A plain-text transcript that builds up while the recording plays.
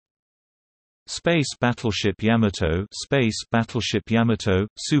Space Battleship Yamato, Supasu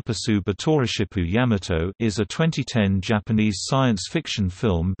Batorashipu Yamato is a 2010 Japanese science fiction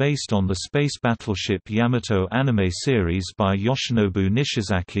film based on the space battleship Yamato anime series by Yoshinobu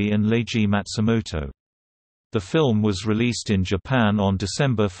Nishizaki and Leiji Matsumoto. The film was released in Japan on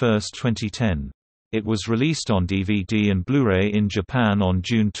December 1, 2010. It was released on DVD and Blu-ray in Japan on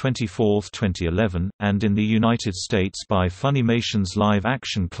June 24, 2011, and in the United States by Funimation's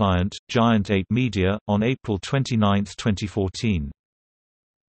live-action client, Giant Ape Media, on April 29, 2014.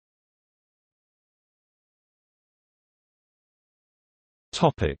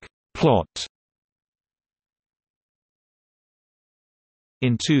 Plot.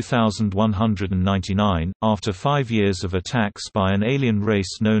 In 2199, after 5 years of attacks by an alien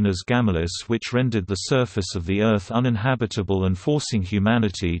race known as Gamilus which rendered the surface of the Earth uninhabitable and forcing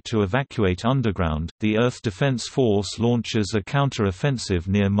humanity to evacuate underground, the Earth Defense Force launches a counter-offensive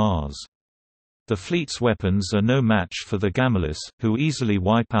near Mars. The fleet's weapons are no match for the Gamilus, who easily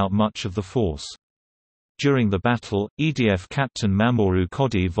wipe out much of the force. During the battle, EDF Captain Mamoru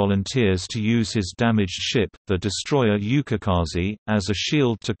Kodi volunteers to use his damaged ship, the destroyer Yukikaze, as a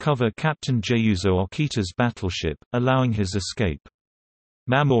shield to cover Captain Jeyuzo Okita's battleship, allowing his escape.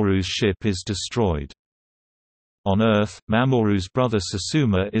 Mamoru's ship is destroyed. On Earth, Mamoru's brother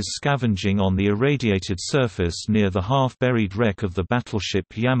Susumu is scavenging on the irradiated surface near the half-buried wreck of the battleship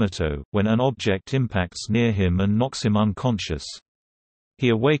Yamato, when an object impacts near him and knocks him unconscious. He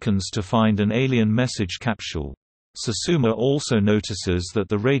awakens to find an alien message capsule. Susumu also notices that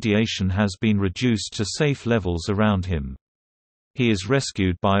the radiation has been reduced to safe levels around him. He is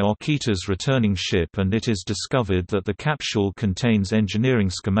rescued by Okita's returning ship and it is discovered that the capsule contains engineering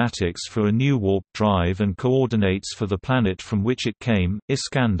schematics for a new warp drive and coordinates for the planet from which it came,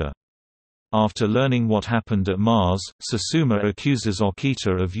 Iskander. After learning what happened at Mars, Susumu accuses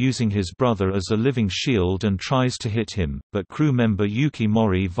Okita of using his brother as a living shield and tries to hit him, but crew member Yuki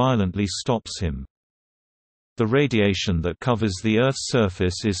Mori violently stops him. The radiation that covers the Earth's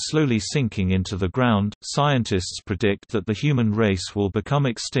surface is slowly sinking into the ground. Scientists predict that the human race will become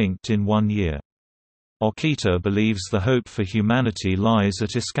extinct in 1 year. Okita believes the hope for humanity lies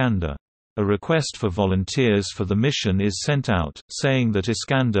at Iskander. A request for volunteers for the mission is sent out, saying that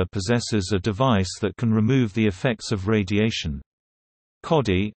Iskander possesses a device that can remove the effects of radiation.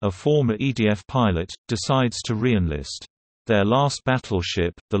 Kodi, a former EDF pilot, decides to re-enlist. Their last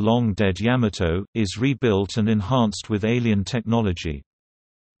battleship, the long-dead Yamato, is rebuilt and enhanced with alien technology.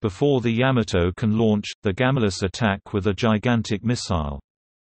 Before the Yamato can launch, the Gamilus attack with a gigantic missile.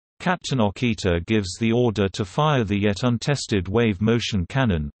 Captain Okita gives the order to fire the yet untested wave-motion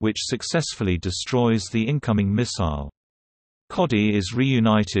cannon, which successfully destroys the incoming missile. Kodi is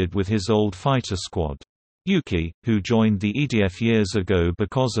reunited with his old fighter squad. Yuki, who joined the EDF years ago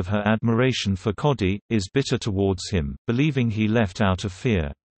because of her admiration for Kodi, is bitter towards him, believing he left out of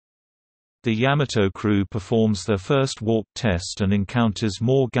fear. The Yamato crew performs their first warp test and encounters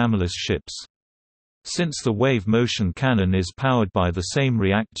more Gamilus ships. Since the wave-motion cannon is powered by the same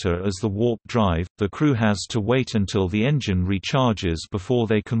reactor as the warp drive, the crew has to wait until the engine recharges before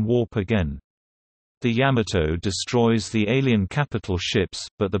they can warp again. The Yamato destroys the alien capital ships,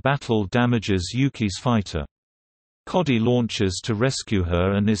 but the battle damages Yuki's fighter. Kodi launches to rescue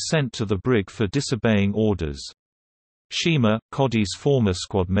her and is sent to the brig for disobeying orders. Shima, Kodi's former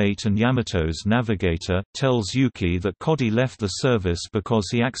squadmate and Yamato's navigator, tells Yuki that Kodi left the service because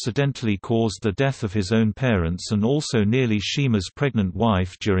he accidentally caused the death of his own parents and also nearly Shima's pregnant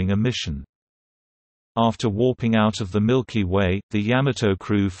wife during a mission. After warping out of the Milky Way, the Yamato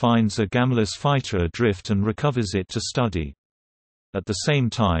crew finds a Gamilus fighter adrift and recovers it to study. At the same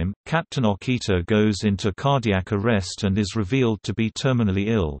time, Captain Okita goes into cardiac arrest and is revealed to be terminally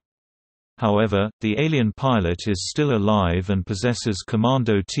ill. However, the alien pilot is still alive and possesses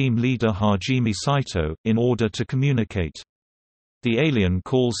Commando Team Leader Hajime Saito, in order to communicate. The alien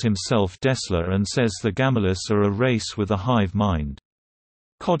calls himself Dessler and says the Gamilus are a race with a hive mind.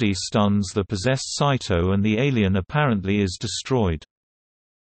 Kodi stuns the possessed Saito and the alien apparently is destroyed.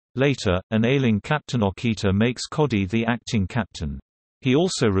 Later, an ailing Captain Okita makes Kodi the acting captain. He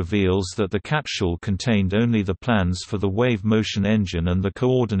also reveals that the capsule contained only the plans for the wave-motion engine and the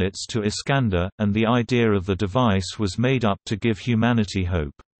coordinates to Iskander, and the idea of the device was made up to give humanity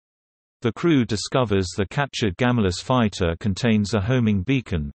hope. The crew discovers the captured Gamilus fighter contains a homing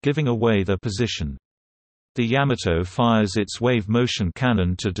beacon, giving away their position. The Yamato fires its wave-motion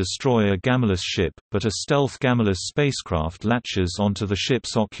cannon to destroy a Gamilus ship, but a stealth Gamilus spacecraft latches onto the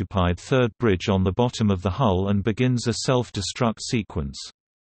ship's occupied third bridge on the bottom of the hull and begins a self-destruct sequence.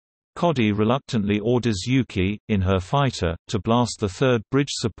 Cody reluctantly orders Yuki, in her fighter, to blast the third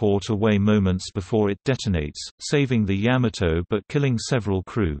bridge support away moments before it detonates, saving the Yamato but killing several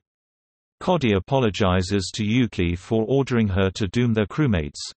crew. Cody apologizes to Yuki for ordering her to doom their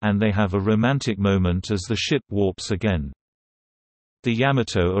crewmates, and they have a romantic moment as the ship warps again. The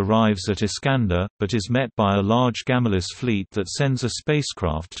Yamato arrives at Iskander, but is met by a large Gamulus fleet that sends a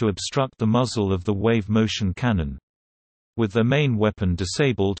spacecraft to obstruct the muzzle of the wave motion cannon. With their main weapon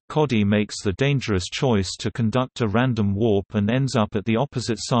disabled, Cody makes the dangerous choice to conduct a random warp and ends up at the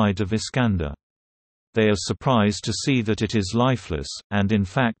opposite side of Iskander. They are surprised to see that it is lifeless, and in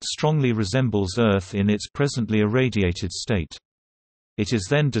fact strongly resembles Earth in its presently irradiated state. It is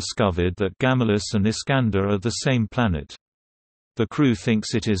then discovered that Gamulus and Iskander are the same planet. The crew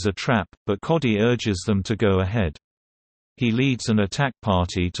thinks it is a trap, but Cody urges them to go ahead. He leads an attack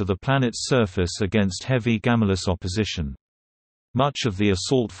party to the planet's surface against heavy Gamulus opposition. Much of the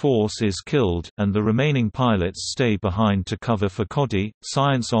assault force is killed, and the remaining pilots stay behind to cover for Cody,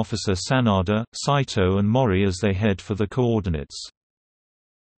 Science Officer Sanada, Saito and Mori as they head for the coordinates.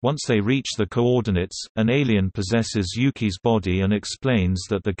 Once they reach the coordinates, an alien possesses Yuki's body and explains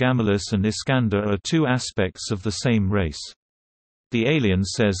that the Gamulus and Iskander are two aspects of the same race. The alien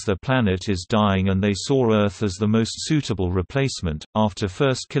says their planet is dying and they saw Earth as the most suitable replacement, after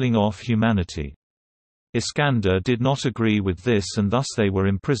first killing off humanity. Iskander did not agree with this and thus they were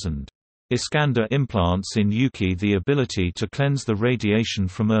imprisoned. Iskander implants in Yuki the ability to cleanse the radiation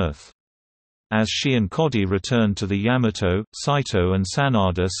from Earth. As she and Cody return to the Yamato, Saito and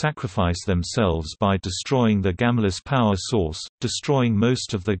Sanada sacrifice themselves by destroying the Gamulus power source, destroying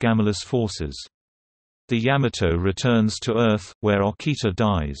most of the Gamulus forces. The Yamato returns to Earth, where Okita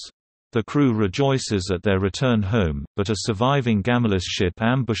dies. The crew rejoices at their return home, but a surviving Gamulus ship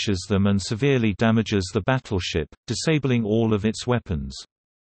ambushes them and severely damages the battleship, disabling all of its weapons.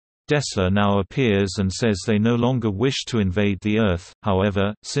 Dessler now appears and says they no longer wish to invade the Earth,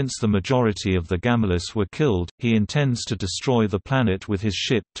 however, since the majority of the Gamulus were killed, he intends to destroy the planet with his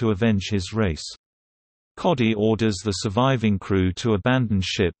ship to avenge his race. Cody orders the surviving crew to abandon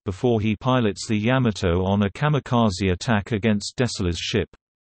ship before he pilots the Yamato on a kamikaze attack against Dessler's ship.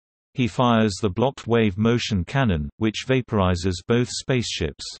 He fires the blocked wave motion cannon, which vaporizes both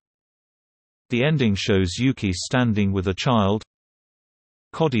spaceships. The ending shows Yuki standing with a child,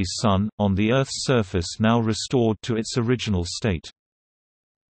 Cody's son, on the Earth's surface now restored to its original state.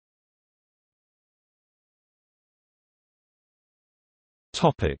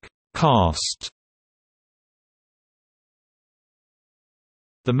 Cast.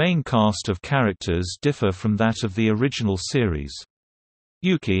 The main cast of characters differ from that of the original series.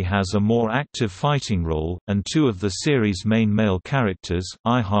 Yuki has a more active fighting role, and two of the series' main male characters,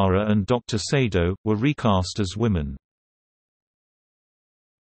 Ihara and Dr. Sado, were recast as women.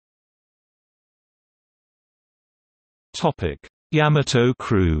 Yamato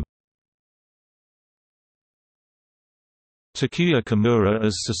Crew. Takuya Kimura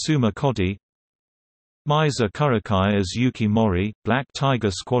as Sasuma Cody, Maisa Kurikai as Yuki Mori, Black Tiger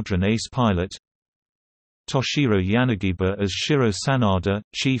Squadron ace pilot, Toshiro Yanagiba as Shiro Sanada,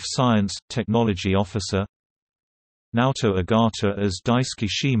 Chief Science, Technology Officer, Naoto Agata as Daisuke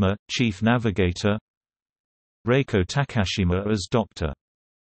Shima, Chief Navigator, Reiko Takashima as Dr.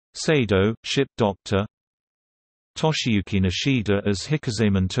 Sado, Ship Doctor, Toshiyuki Nishida as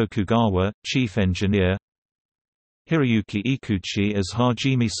Hikazemon Tokugawa, Chief Engineer, Hiroyuki Ikuchi as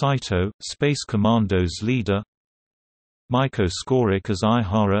Hajime Saito, Space Commandos leader, Maiko Skorik as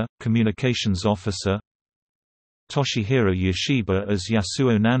Ihara, Communications Officer, Toshihiro Yoshiba as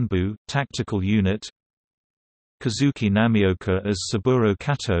Yasuo Nanbu, Tactical Unit, Kazuki Namioka as Saburo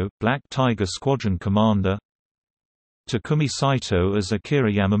Kato, Black Tiger Squadron Commander, Takumi Saito as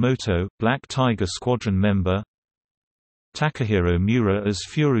Akira Yamamoto, Black Tiger Squadron member, Takahiro Miura as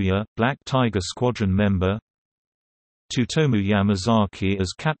Furuya, Black Tiger Squadron member, Tsutomu Yamazaki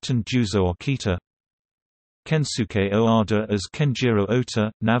as Captain Juzo Okita, Kensuke Oada as Kenjiro Ota,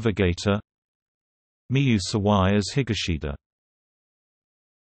 Navigator, Miyu Sawai as Higashida.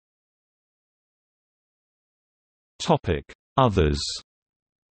 Others: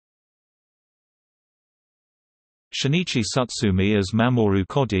 Shinichi Tsutsumi as Mamoru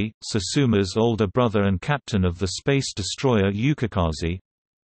Cody, Sasuma's older brother and captain of the space destroyer Yukikaze,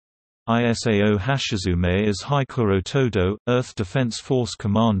 Isao Hashizume as Haikuro Todo, Earth Defense Force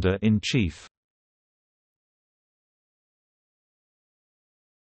Commander-in-Chief.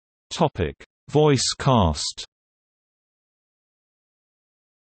 Voice cast.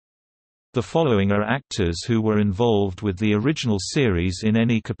 The following are actors who were involved with the original series in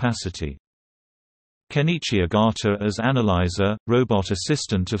any capacity: Kenichi Ogata as analyzer, robot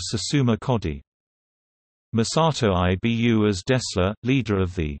assistant of Susumu Kodi. Masato Ibu as Dessler, leader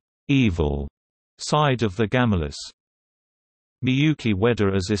of the evil side of the Gamulus. Miyuki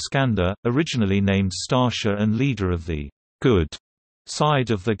Ueda as Iskander, originally named Starsha and leader of the good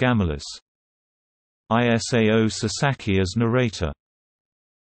side of the Gamulus. Isao Sasaki as narrator.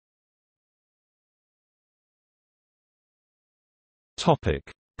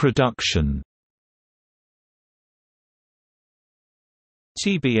 Production.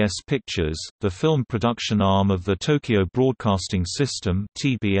 TBS Pictures, the film production arm of the Tokyo Broadcasting System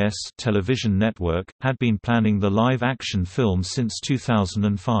 (TBS) television network, had been planning the live-action film since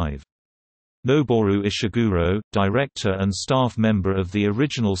 2005. Noboru Ishiguro, director and staff member of the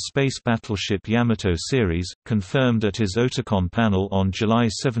original space battleship Yamato series, confirmed at his Otakon panel on July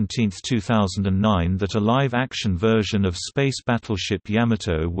 17, 2009 that a live-action version of space battleship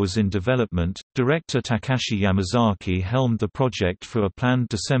Yamato was in development. Director Takashi Yamazaki helmed the project for a planned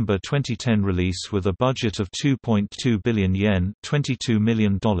December 2010 release with a budget of 2.2 billion yen, $22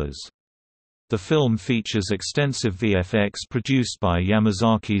 million. The film features extensive VFX produced by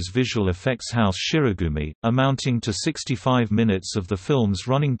Yamazaki's visual effects house Shirogumi, amounting to 65 minutes of the film's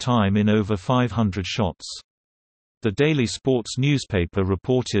running time in over 500 shots. The Daily Sports newspaper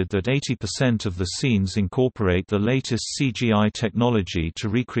reported that 80% of the scenes incorporate the latest CGI technology to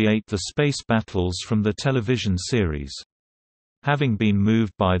recreate the space battles from the television series. Having been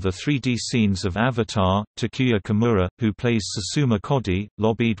moved by the 3D scenes of Avatar, Takuya Kimura, who plays Susumu Kodi,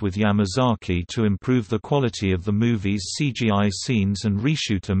 lobbied with Yamazaki to improve the quality of the movie's CGI scenes and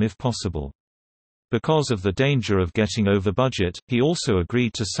reshoot them if possible. Because of the danger of getting over budget, he also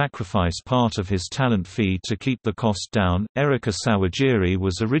agreed to sacrifice part of his talent fee to keep the cost down. Erika Sawajiri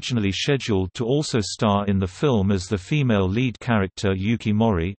was originally scheduled to also star in the film as the female lead character Yuki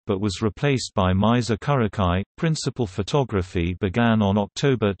Mori, but was replaced by Maisa Kurikai. Principal photography began on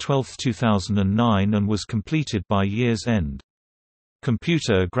October 12, 2009 and was completed by year's end.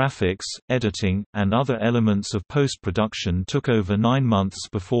 Computer graphics, editing, and other elements of post-production took over 9 months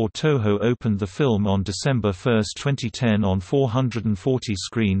before Toho opened the film on December 1, 2010 on 440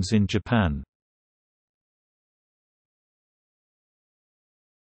 screens in Japan.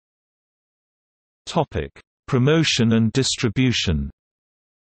 Promotion and distribution.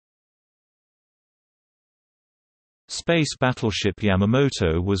 Space Battleship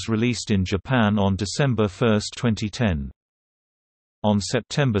Yamamoto was released in Japan on December 1, 2010. On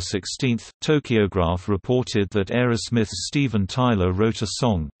September 16, Tokyograph reported that Aerosmith's Steven Tyler wrote a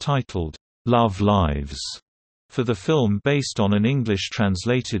song, titled, "Love Lives", for the film based on an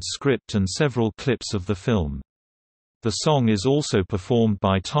English-translated script and several clips of the film. The song is also performed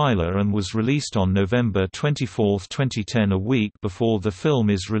by Tyler and was released on November 24, 2010, a week before the film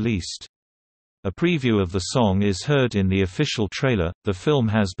is released. A preview of the song is heard in the official trailer. The film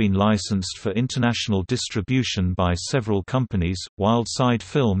has been licensed for international distribution by several companies: Wildside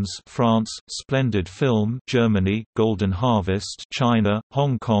Films, France; Splendid Film, Germany; Golden Harvest, China;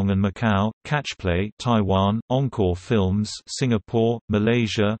 Hong Kong and Macau; Catchplay, Taiwan; Encore Films, Singapore,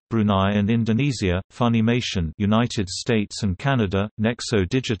 Malaysia, Brunei and Indonesia; Funimation, United States and Canada; Nexo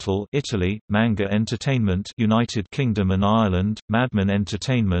Digital, Italy; Manga Entertainment, United Kingdom and Ireland; Madman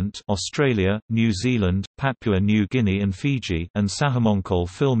Entertainment, Australia, New Zealand, Papua New Guinea and Fiji; and Sahamonkol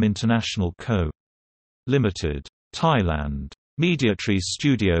Film International Co. Limited, Thailand. Mediatrix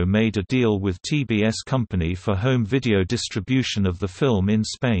Studio made a deal with TBS Company for home video distribution of the film in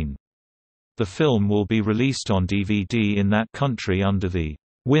Spain. The film will be released on DVD in that country under the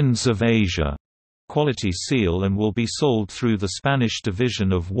Winds of Asia quality seal and will be sold through the Spanish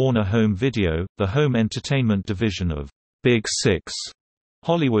division of Warner Home Video, the home entertainment division of Big Six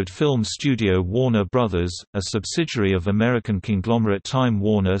Hollywood film studio Warner Brothers, a subsidiary of American conglomerate Time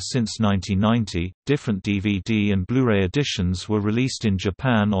Warner since 1990. Different DVD and Blu-ray editions were released in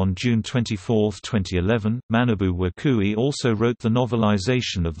Japan on June 24, 2011. Manabu Wakui also wrote the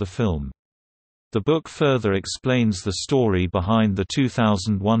novelization of the film. The book further explains the story behind the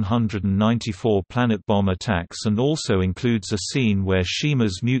 2,194 planet bomb attacks and also includes a scene where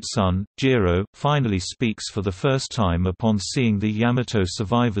Shima's mute son, Jiro, finally speaks for the first time upon seeing the Yamato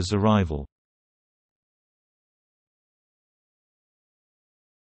survivors' arrival.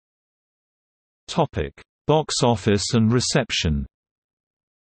 Box office and reception.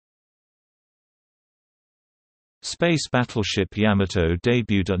 Space Battleship Yamato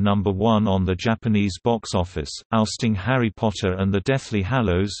debuted at number 1 on the Japanese box office, ousting Harry Potter and the Deathly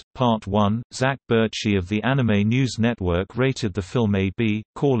Hallows, Part 1. Zach Bertschy of the Anime News Network rated the film a B,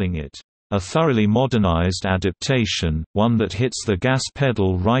 calling it A thoroughly modernized adaptation, one that hits the gas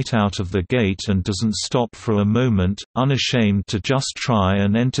pedal right out of the gate and doesn't stop for a moment, unashamed to just try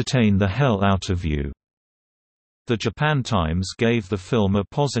and entertain the hell out of you." The Japan Times gave the film a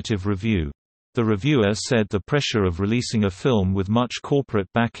positive review. The reviewer said the pressure of releasing a film with much corporate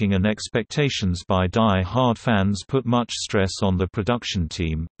backing and expectations by die-hard fans put much stress on the production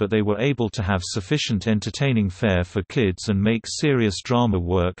team, but they were able to have sufficient entertaining fare for kids and make serious drama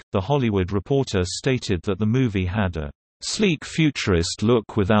work. The Hollywood Reporter stated that the movie had a sleek futurist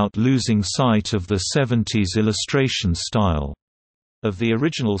look without losing sight of the 70s illustration style of the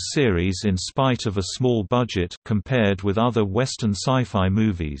original series in spite of a small budget compared with other Western sci-fi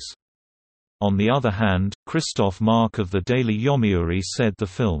movies. On the other hand, Christoph Mark of the Daily Yomiuri said the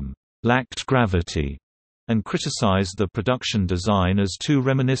film lacked gravity and criticized the production design as too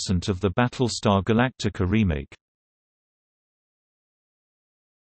reminiscent of the Battlestar Galactica remake.